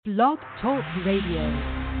Blog Talk Radio.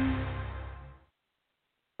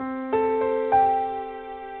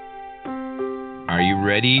 Are you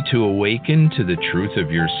ready to awaken to the truth of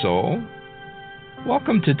your soul?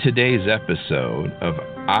 Welcome to today's episode of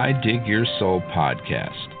I Dig Your Soul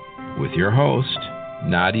podcast with your host,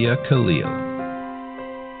 Nadia Khalil.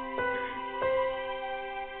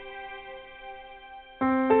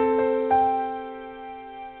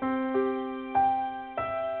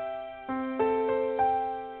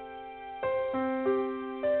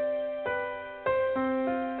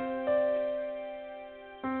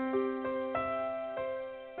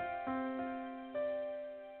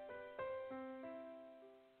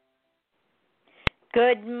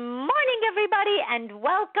 Good morning, everybody, and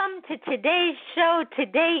welcome to today's show.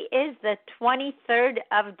 Today is the 23rd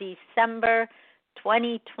of December,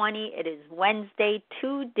 2020. It is Wednesday,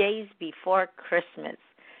 2 days before Christmas.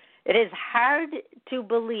 It is hard to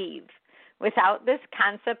believe without this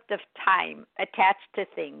concept of time attached to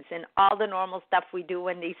things and all the normal stuff we do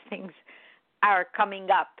when these things are coming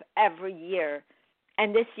up every year.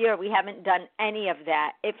 And this year we haven't done any of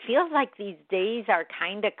that. It feels like these days are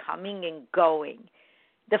kind of coming and going.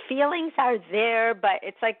 The feelings are there, but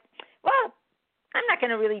it's like, well, I'm not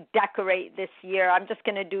going to really decorate this year. I'm just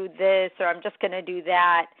going to do this or I'm just going to do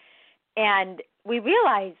that. And we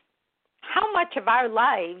realize how much of our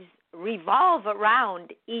lives revolve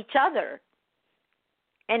around each other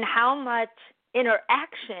and how much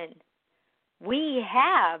interaction we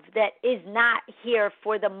have that is not here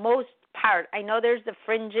for the most part. I know there's the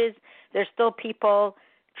fringes. There's still people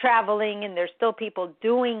traveling and there's still people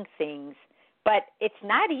doing things. But it's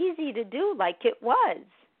not easy to do like it was.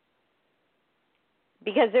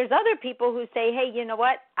 Because there's other people who say, hey, you know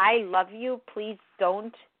what? I love you. Please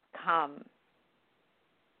don't come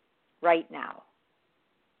right now.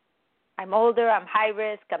 I'm older. I'm high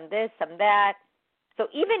risk. I'm this. I'm that. So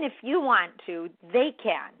even if you want to, they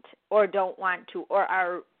can't or don't want to or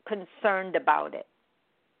are concerned about it.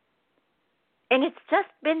 And it's just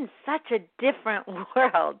been such a different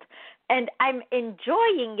world. And I'm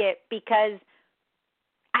enjoying it because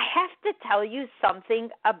I have to tell you something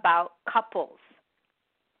about couples.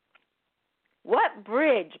 What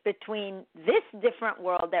bridge between this different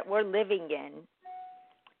world that we're living in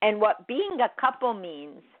and what being a couple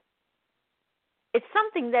means, it's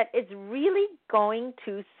something that is really going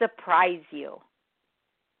to surprise you.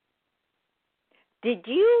 Did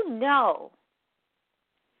you know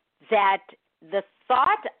that the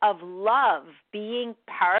thought of love being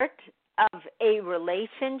part of a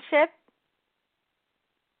relationship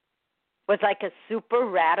was like a super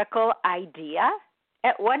radical idea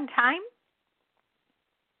at one time?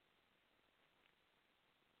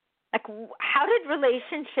 Like, how did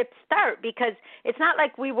relationships start? Because it's not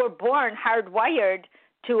like we were born hardwired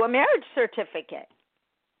to a marriage certificate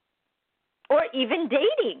or even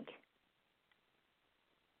dating.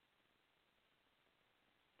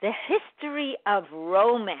 The history of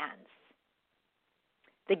romance,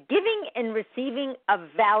 the giving and receiving of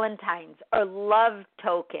valentines or love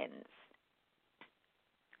tokens,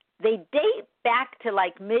 they date back to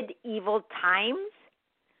like medieval times,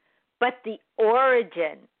 but the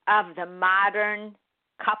origin of the modern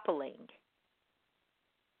coupling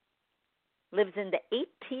lives in the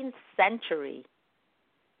 18th century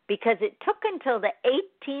because it took until the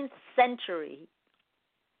 18th century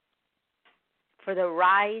for the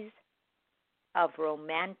rise of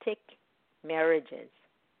romantic marriages.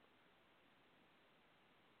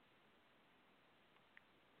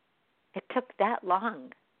 It took that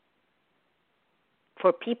long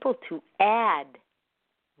for people to add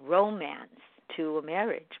romance to a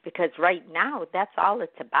marriage because right now that's all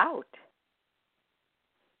it's about.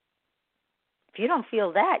 If you don't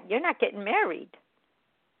feel that, you're not getting married.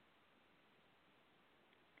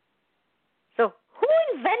 So who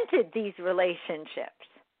invented these relationships?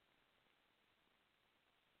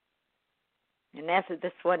 And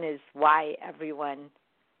this one is why everyone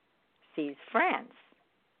sees France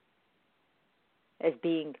as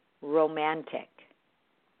being romantic.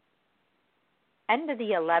 End of the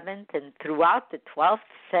 11th and throughout the 12th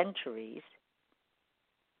centuries,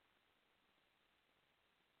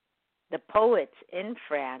 the poets in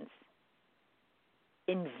France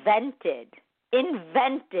invented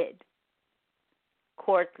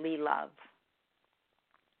courtly love.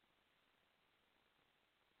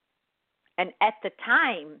 And at the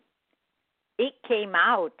time, it came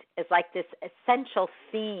out as like this essential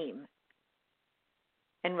theme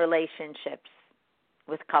in relationships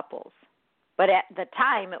with couples. But at the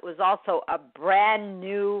time, it was also a brand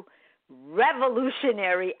new,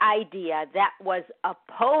 revolutionary idea that was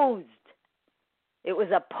opposed. It was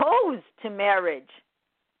opposed to marriage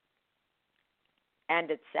and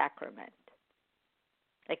its sacrament.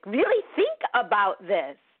 Like, really think about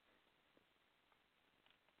this.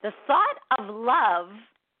 The thought of love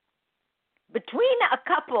between a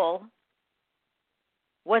couple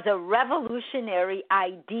was a revolutionary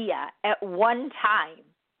idea at one time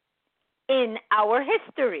in our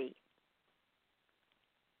history.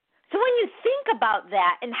 So when you think about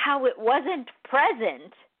that and how it wasn't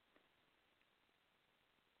present,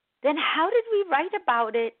 then how did we write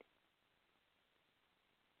about it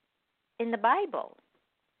in the Bible?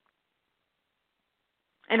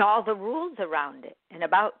 And all the rules around it, and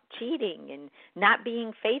about cheating and not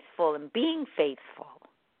being faithful and being faithful.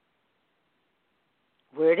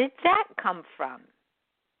 Where did that come from?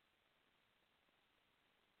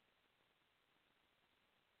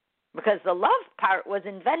 Because the love part was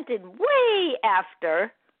invented way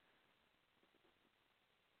after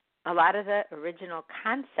a lot of the original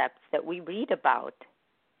concepts that we read about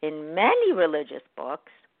in many religious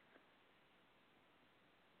books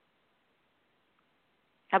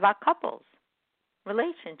about couples,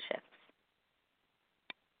 relationships.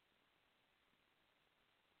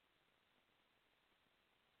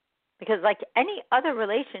 Because like any other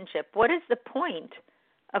relationship, what is the point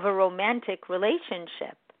of a romantic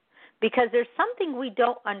relationship? Because there's something we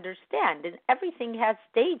don't understand, and everything has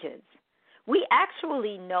stages. We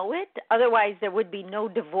actually know it, otherwise there would be no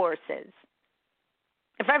divorces.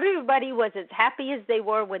 If everybody was as happy as they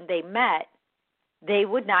were when they met, they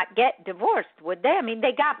would not get divorced, would they? I mean,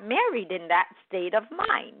 they got married in that state of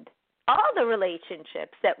mind. All the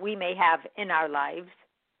relationships that we may have in our lives,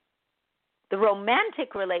 the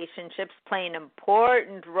romantic relationships play an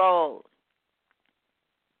important role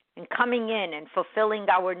in coming in and fulfilling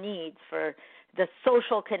our needs for the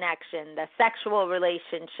social connection, the sexual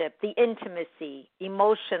relationship, the intimacy,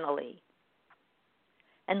 emotionally.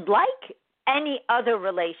 And like any other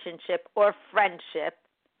relationship or friendship,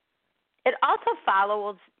 it also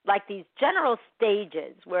follows like these general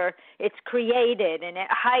stages where it's created and it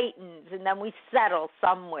heightens and then we settle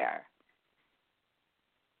somewhere.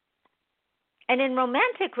 And in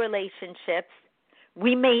romantic relationships,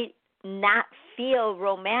 we may not feel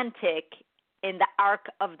romantic in the arc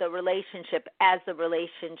of the relationship as the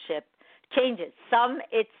relationship changes. Some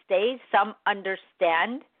it stays, some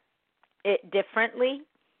understand it differently.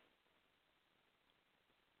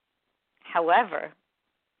 However,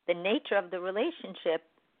 the nature of the relationship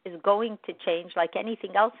is going to change like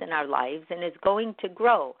anything else in our lives and is going to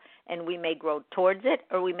grow. And we may grow towards it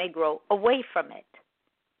or we may grow away from it.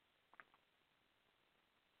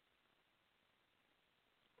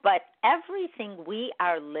 But everything we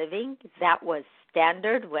are living that was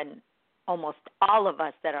standard when almost all of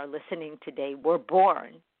us that are listening today were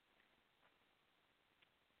born,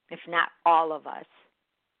 if not all of us,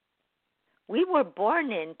 we were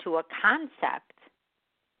born into a concept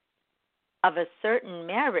of a certain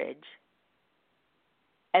marriage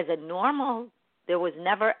as a normal, there was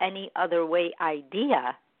never any other way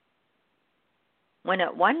idea, when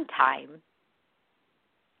at one time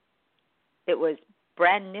it was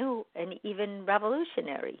brand new and even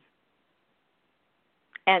revolutionary.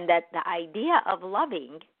 And that the idea of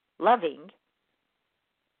loving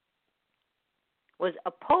was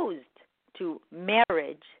opposed to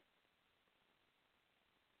marriage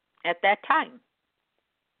at that time.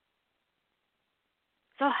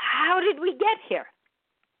 So how did we get here?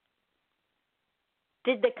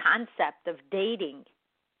 Did the concept of dating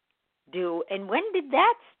do, and when did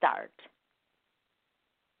that start?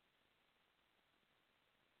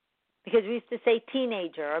 Because we used to say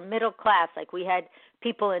teenager or middle class, like we had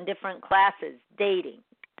people in different classes dating.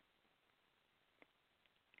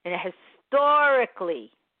 And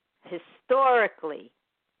historically,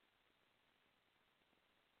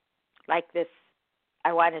 like this,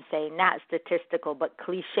 I want to say not statistical, but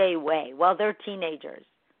cliche way. Well, they're teenagers.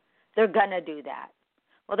 They're going to do that.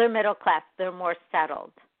 Well, they're middle class. They're more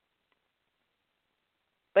settled.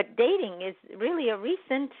 But dating is really a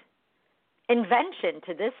recent invention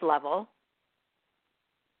to this level.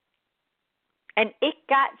 And it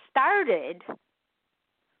got started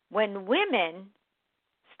when women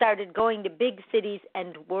started going to big cities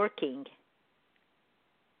and working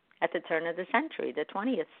at the turn of the century, the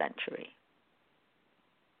 20th century.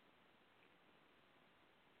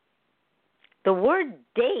 The word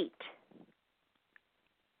date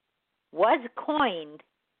was coined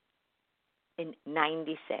in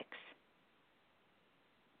 96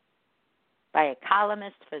 by a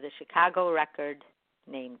columnist for the Chicago Record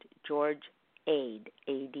named George Ade,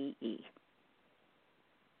 A-D-E,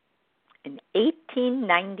 in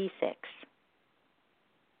 1896,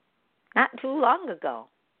 not too long ago.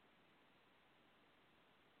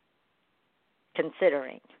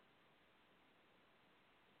 considering.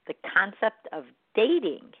 The concept of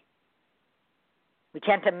dating. We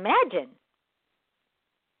can't imagine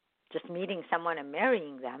just meeting someone and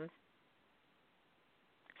marrying them.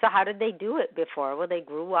 So how did they do it before? Well, they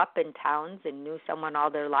grew up in towns and knew someone all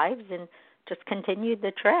their lives and just continued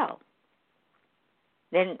the trail.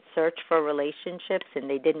 They didn't search for relationships and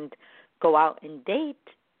they didn't go out and date.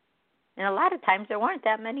 And a lot of times there weren't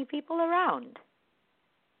that many people around.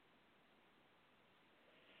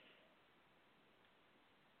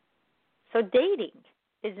 So dating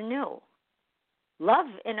is new. Love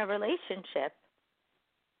in a relationship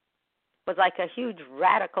was like a huge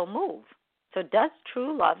radical move. So does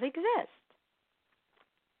true love exist?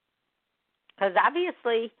 Because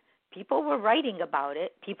obviously people were writing about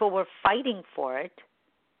it. People were fighting for it.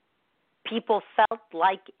 People felt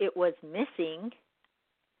like it was missing.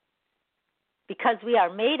 Because we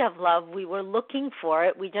are made of love, we were looking for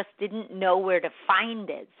it. We just didn't know where to find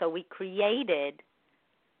it. So we created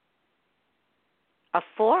a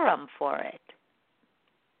forum for it.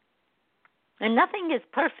 And nothing is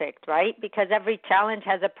perfect, right? Because every challenge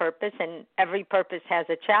has a purpose and every purpose has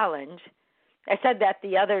a challenge. I said that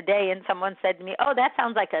the other day and someone said to me, oh, that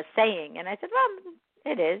sounds like a saying. And I said, well,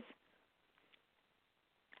 it is.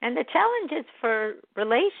 And the challenges for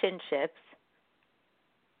relationships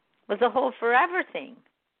was the whole forever thing.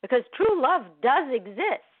 Because true love does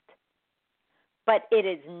exist. But it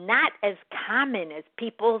is not as common as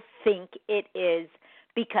people think it is,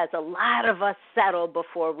 because a lot of us settle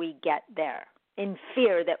before we get there in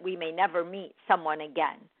fear that we may never meet someone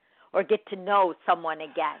again or get to know someone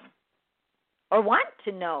again or want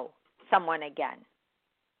to know someone again.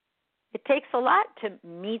 It takes a lot to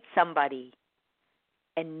meet somebody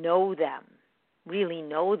and know them, really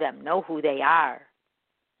know them, know who they are,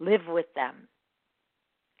 live with them,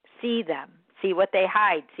 see what they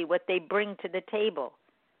hide, see what they bring to the table,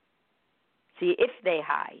 see if they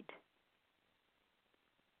hide.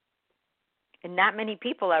 And not many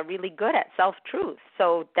people are really good at self-truth.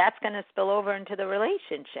 So that's going to spill over into the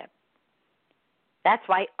relationship. That's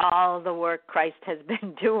why all the work Christ has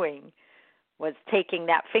been doing was taking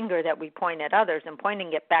that finger that we point at others and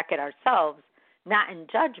pointing it back at ourselves, not in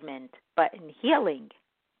judgment, but in healing.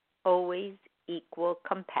 Always equal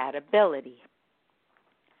compatibility.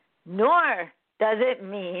 Nor does it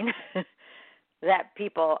mean that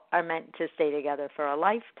people are meant to stay together for a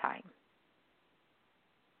lifetime.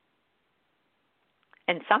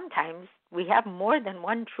 And sometimes we have more than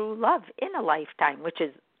one true love in a lifetime, which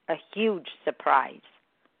is a huge surprise.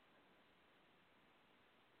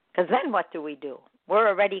 Because then what do? We're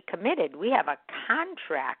already committed. We have a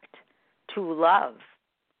contract to love.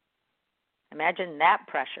 Imagine that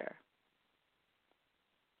pressure.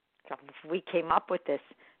 So if we came up with this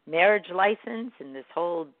marriage license and this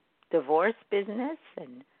whole divorce business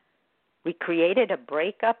and we created a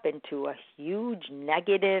breakup into a huge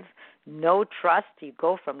negative, no trust, you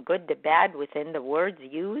go from good to bad within the words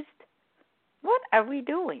used. What are we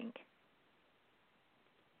doing?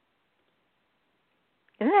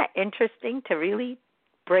 Isn't that interesting to really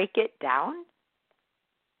break it down?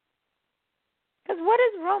 Because what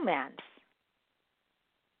is romance?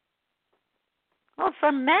 Well,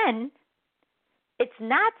 for men, it's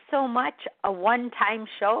not so much a one-time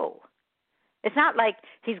show. It's not like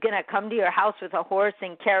he's going to come to your house with a horse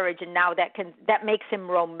and carriage and now that makes him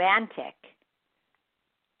romantic.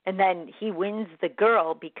 And then he wins the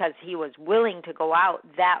girl because he was willing to go out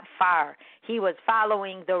that far. He was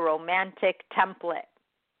following the romantic template.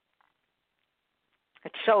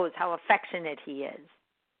 It shows how affectionate he is,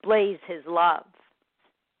 blaze his love.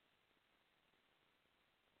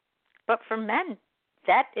 But for men,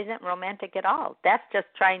 that isn't romantic at all. That's just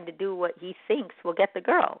trying to do what he thinks will get the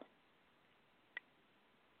girl.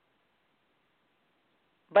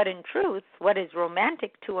 But in truth, what is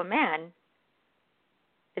romantic to a man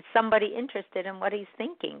is somebody interested in what he's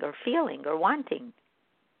thinking or feeling or wanting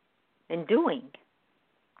and doing,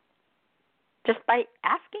 just by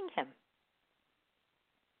asking him,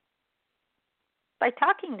 by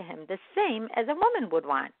talking to him, the same as a woman would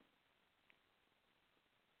want.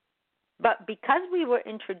 But because we were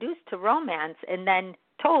introduced to romance and then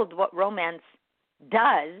told what romance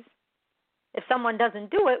does, if someone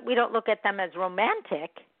doesn't do it, we don't look at them as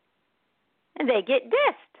romantic, and they get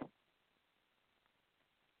dissed.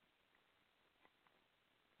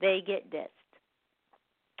 They get dissed.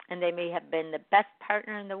 And they may have been the best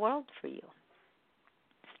partner in the world for you,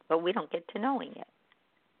 but we don't get to knowing it.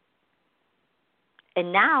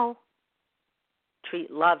 And now,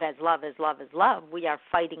 treat love as love as love as love. We are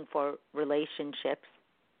fighting for relationships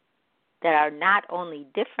that are not only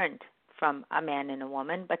different from a man and a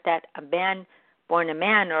woman, but that a man born a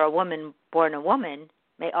man or a woman born a woman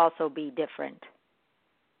may also be different.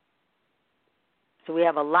 So we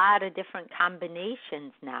have a lot of different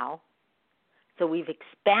combinations now. So we've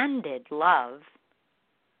expanded love.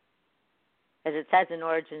 As it says in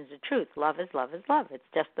Origins of Truth, love is love is love. It's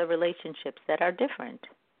just the relationships that are different.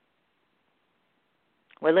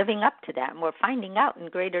 We're living up to that, and we're finding out in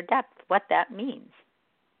greater depth what that means.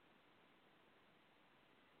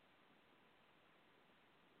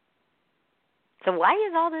 So why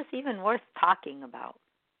is all this even worth talking about?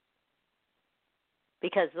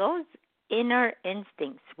 Because those inner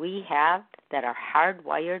instincts we have that are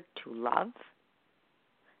hardwired to love,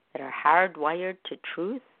 that are hardwired to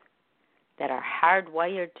truth, that are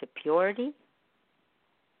hardwired to purity,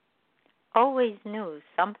 always knew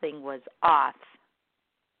something was off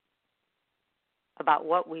about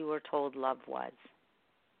what we were told love was.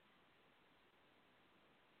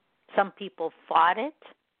 Some people fought it,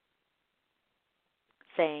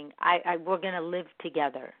 saying, we're going to live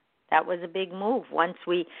together. That was a big move. Once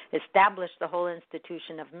we established the whole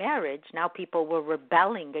institution of marriage, now people were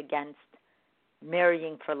rebelling against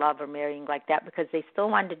marrying for love or marrying like that because they still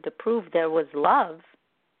wanted to prove there was love,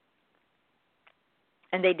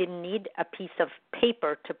 and they didn't need a piece of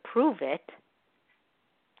paper to prove it,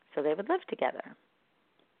 so they would live together.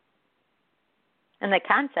 And the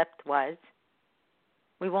concept was,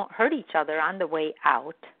 we won't hurt each other on the way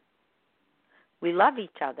out. We love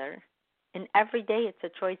each other, and every day it's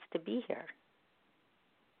a choice to be here.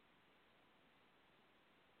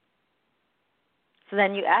 So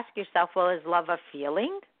then you ask yourself, well, is love a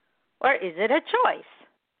feeling or is it a choice?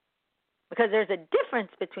 Because there's a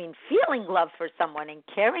difference between feeling love for someone and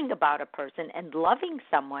caring about a person and loving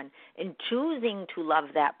someone and choosing to love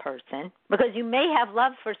that person, because you may have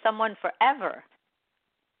love for someone forever.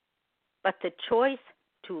 But the choice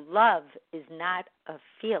to love is not a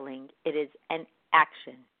feeling, it is an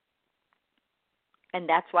action. And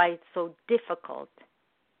that's why it's so difficult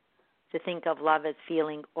to think of love as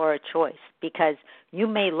feeling or a choice, because you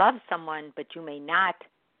may love someone, but you may not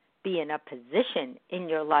be in a position in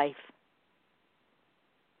your life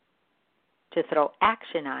to throw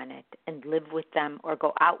action on it and live with them or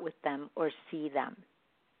go out with them or see them.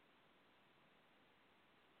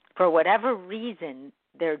 For whatever reason,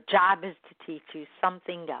 their job is to teach you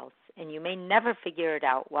something else, and you may never figure it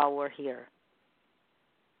out while we're here.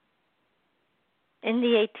 In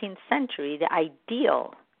the 18th century, the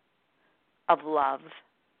ideal of love,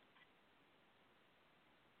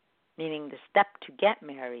 meaning the step to get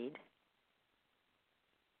married,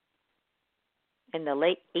 in the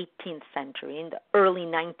late 18th century, in the early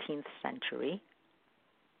 19th century,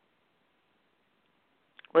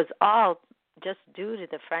 was all just due to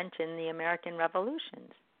the French and the American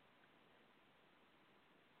revolutions.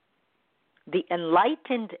 The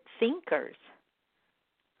enlightened thinkers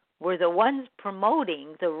were the ones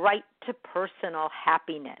promoting the right to personal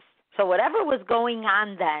happiness. So whatever was going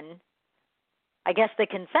on then, I guess the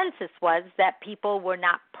consensus was that people were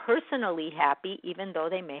not personally happy, even though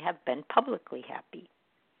they may have been publicly happy,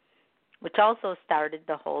 which also started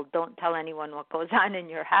the whole don't tell anyone what goes on in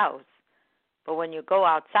your house, but when you go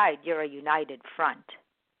outside, you're a united front.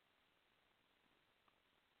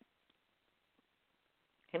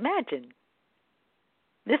 Imagine,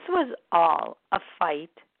 this was all a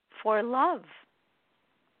fight for love.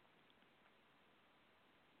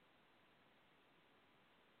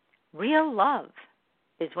 Real love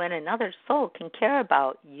is when another soul can care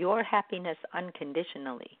about your happiness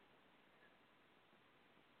unconditionally.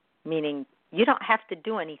 Meaning, you don't have to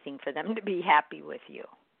do anything for them to be happy with you.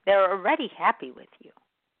 They're already happy with you.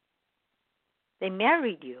 They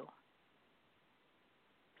married you.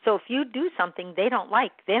 So if you do something they don't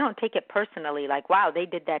like, they don't take it personally like, wow, they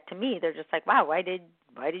did that to me. They're just like, wow, why did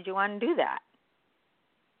you want to do that?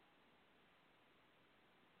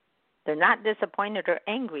 They're not disappointed or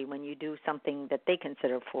angry when you do something that they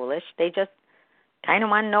consider foolish. They just kind of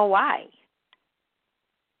want to know why.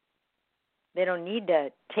 They don't need to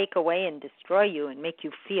take away and destroy you and make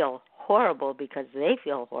you feel horrible because they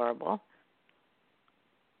feel horrible.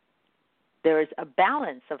 There is a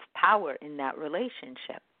balance of power in that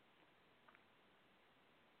relationship.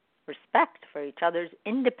 Respect for each other's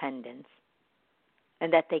independence,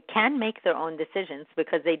 and that they can make their own decisions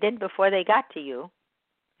because they did before they got to you,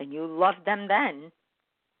 and you loved them then,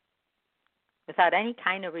 without any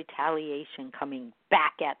kind of retaliation coming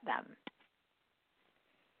back at them.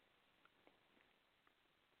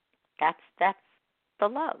 That's the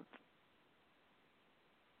love.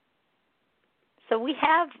 So we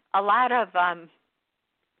have a lot of,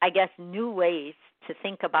 new ways to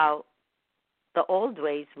think about the old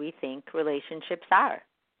ways we think relationships are.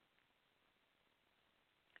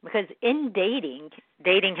 Because in dating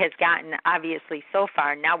has gotten obviously so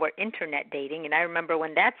far. Now we're internet dating, and I remember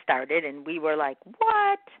when that started, and we were like,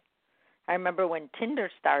 what? I remember when Tinder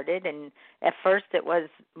started, and at first it was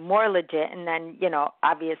more legit, and then,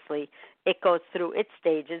 obviously it goes through its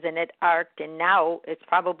stages, and it arced, and now it's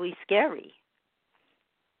probably scary.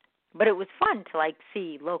 But it was fun to,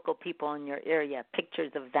 see local people in your area,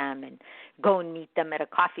 pictures of them, and go and meet them at a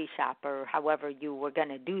coffee shop or however you were going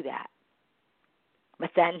to do that.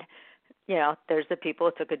 But then, there's the people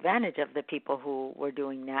who took advantage of the people who were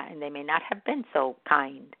doing that, and they may not have been so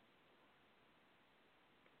kind.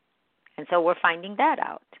 And so we're finding that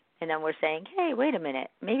out. And then we're saying, hey, wait a minute,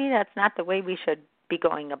 maybe that's not the way we should be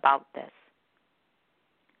going about this.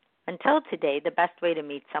 Until today, the best way to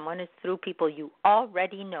meet someone is through people you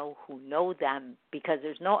already know who know them, because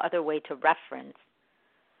there's no other way to reference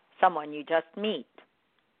someone you just meet.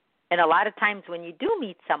 And a lot of times when you do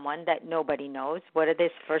meet someone that nobody knows, what is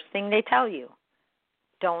this first thing they tell you?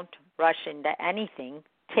 Don't rush into anything.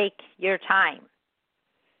 Take your time.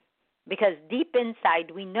 Because deep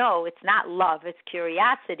inside we know it's not love, it's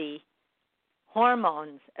curiosity,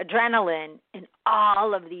 hormones, adrenaline, and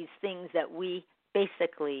all of these things that we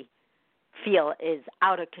basically feel is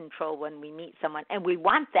out of control when we meet someone. And we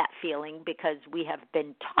want that feeling because we have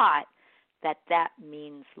been taught that that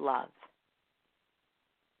means love.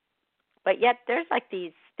 But yet there's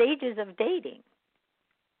these stages of dating.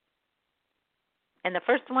 And the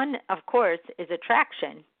first one, of course, is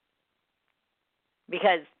attraction,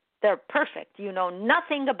 because they're perfect. You know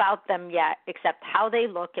nothing about them yet except how they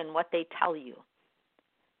look and what they tell you.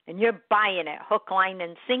 And you're buying it, hook, line,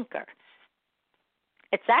 and sinker.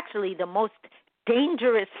 It's actually the most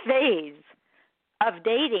dangerous phase of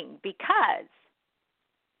dating, because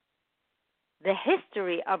the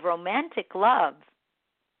history of romantic love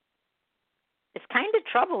is kind of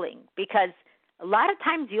troubling, because a lot of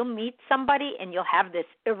times you'll meet somebody and you'll have this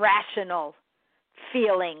irrational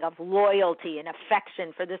feeling of loyalty and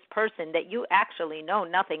affection for this person that you actually know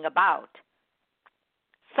nothing about.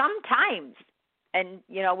 Sometimes, and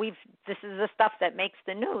this is the stuff that makes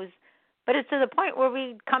the news, but it's to the point where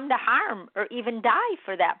we come to harm or even die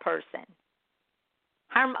for that person,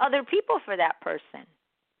 harm other people for that person,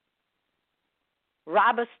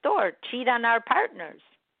 rob a store, cheat on our partners,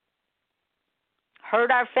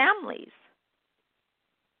 hurt our families.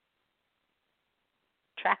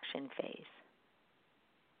 Attraction phase.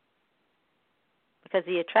 Because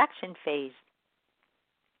the attraction phase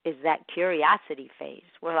is that curiosity phase.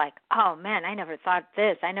 We're like, oh, man, I never thought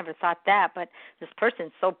this, I never thought that, but this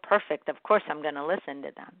person's so perfect, of course I'm going to listen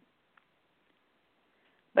to them.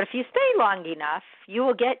 But if you stay long enough, you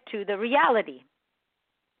will get to the reality.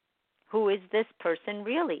 Who is this person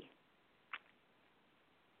really?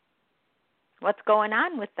 What's going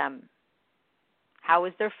on with them? How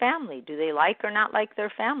is their family? Do they like or not like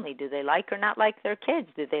their family? Do they like or not like their kids?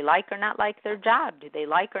 Do they like or not like their job? Do they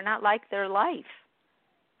like or not like their life?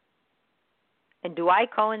 And do I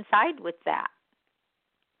coincide with that?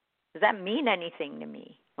 Does that mean anything to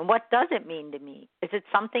me? And what does it mean to me? Is it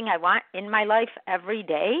something I want in my life every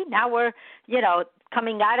day? Now we're,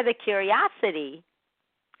 coming out of the curiosity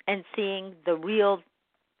and seeing the real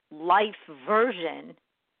life version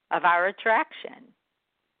of our attraction.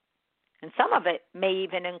 And some of it may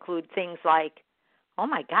even include things like, oh,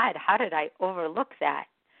 my God, how did I overlook that?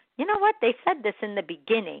 You know what? They said this in the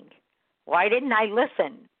beginning. Why didn't I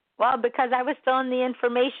listen? Well, because I was still in the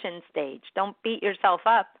information stage. Don't beat yourself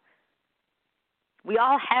up. We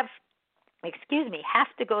all have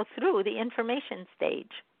to go through the information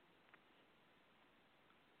stage.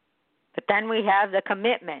 But then we have the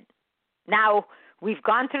commitment. Now, we've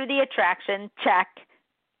gone through the attraction, check.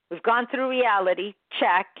 We've gone through reality,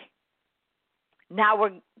 check. Now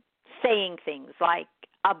we're saying things like,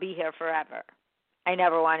 I'll be here forever. I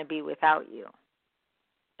never want to be without you.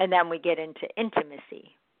 And then we get into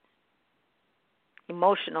intimacy,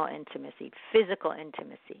 emotional intimacy, physical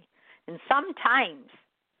intimacy. And sometimes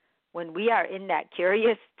when we are in that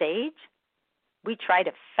curious stage, we try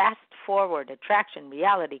to fast forward attraction,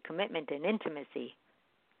 reality, commitment, and intimacy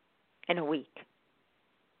in a week.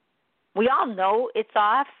 We all know it's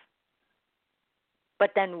off,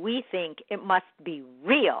 but then we think it must be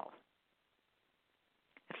real.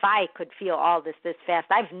 If I could feel all this fast,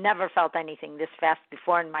 I've never felt anything this fast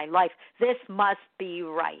before in my life. This must be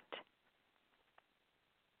right.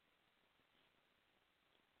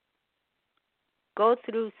 Go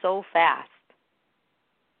through so fast.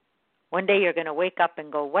 One day you're going to wake up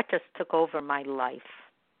and go, what just took over my life?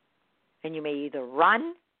 And you may either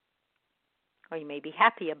run or you may be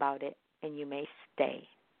happy about it and you may stay.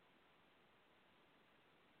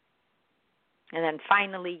 And then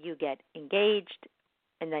finally you get engaged,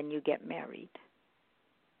 and then you get married.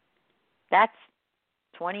 That's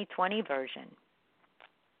 2020 version.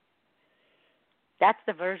 That's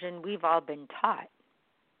the version we've all been taught.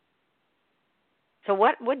 So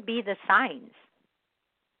what would be the signs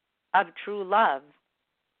of true love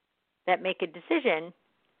that make a decision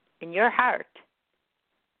in your heart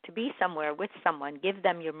to be somewhere with someone, give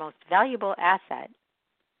them your most valuable asset,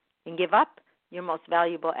 and give up your most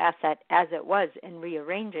valuable asset as it was and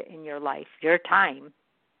rearrange it in your life, your time?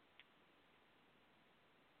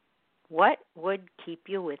 What would keep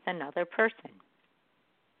you with another person?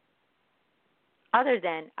 Other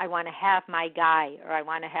than, I want to have my guy, or I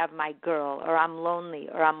want to have my girl, or I'm lonely,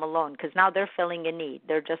 or I'm alone, because now they're filling a need.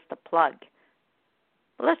 They're just a plug.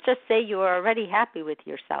 Well, let's just say you are already happy with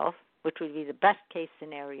yourself, which would be the best case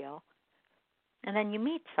scenario, and then you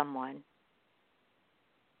meet someone.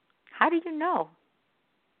 How do you know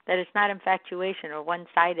that it's not infatuation or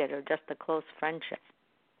one-sided or just a close friendship?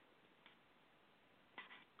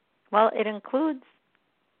 Well, it includes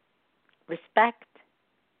respect,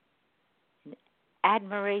 and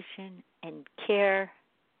admiration, and care,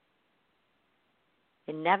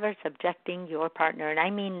 and never subjecting your partner. And I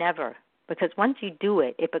mean never, because once you do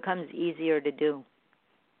it, it becomes easier to do.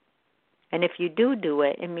 And if you do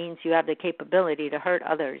it, it means you have the capability to hurt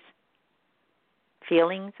others,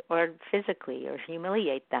 feelings or physically, or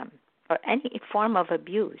humiliate them, or any form of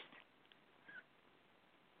abuse.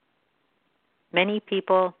 Many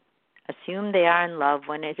people assume they are in love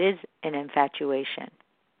when it is an infatuation.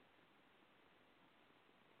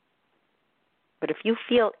 But if you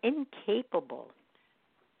feel incapable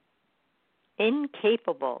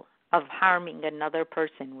of harming another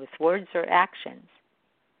person with words or actions,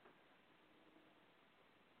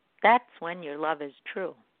 that's when your love is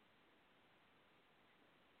true.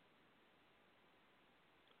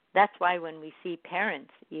 That's why when we see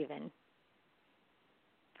parents even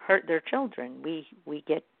hurt their children, we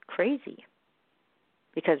get crazy,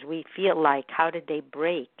 because we feel like, how did they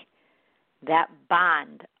break that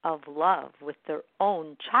bond of love with their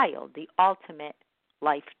own child, the ultimate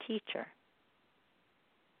life teacher?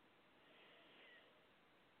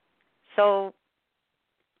 So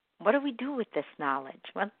what do we do with this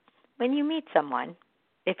knowledge? Well, when you meet someone,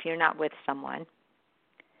 if you're not with someone,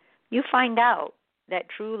 you find out that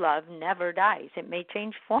true love never dies. It may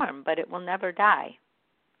change form, but it will never die.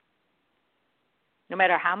 No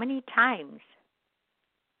matter how many times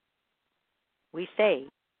we say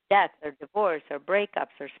death or divorce or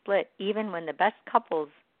breakups or split, even when the best couples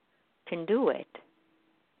can do it,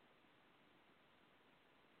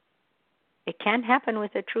 it can happen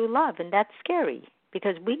with a true love, and that's scary,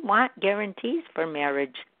 because we want guarantees for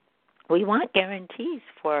marriage. We want guarantees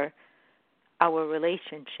for our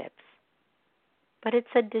relationships. But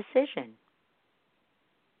it's a decision.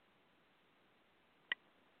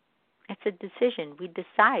 It's a decision. We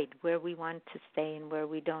decide where we want to stay and where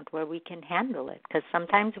we don't, where we can handle it. Because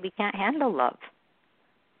sometimes we can't handle love.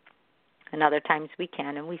 And other times we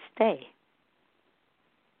can, and we stay.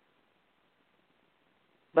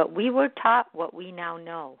 But we were taught what we now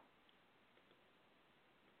know.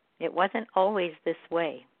 It wasn't always this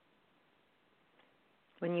way.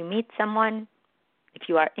 When you meet someone, if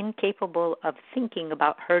you are incapable of thinking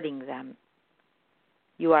about hurting them,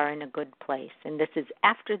 you are in a good place. And this is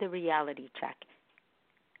after the reality check,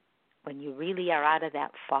 when you really are out of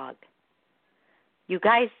that fog. You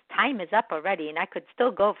guys, time is up already, and I could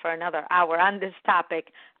still go for another hour on this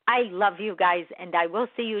topic. I love you guys, and I will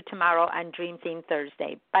see you tomorrow on Dream Theme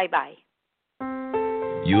Thursday. Bye-bye.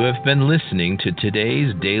 You have been listening to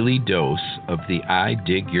today's daily dose of the I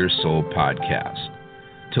Dig Your Soul podcast.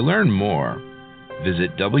 To learn more,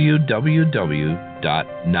 visit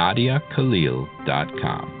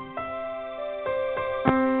www.nadiakhalil.com.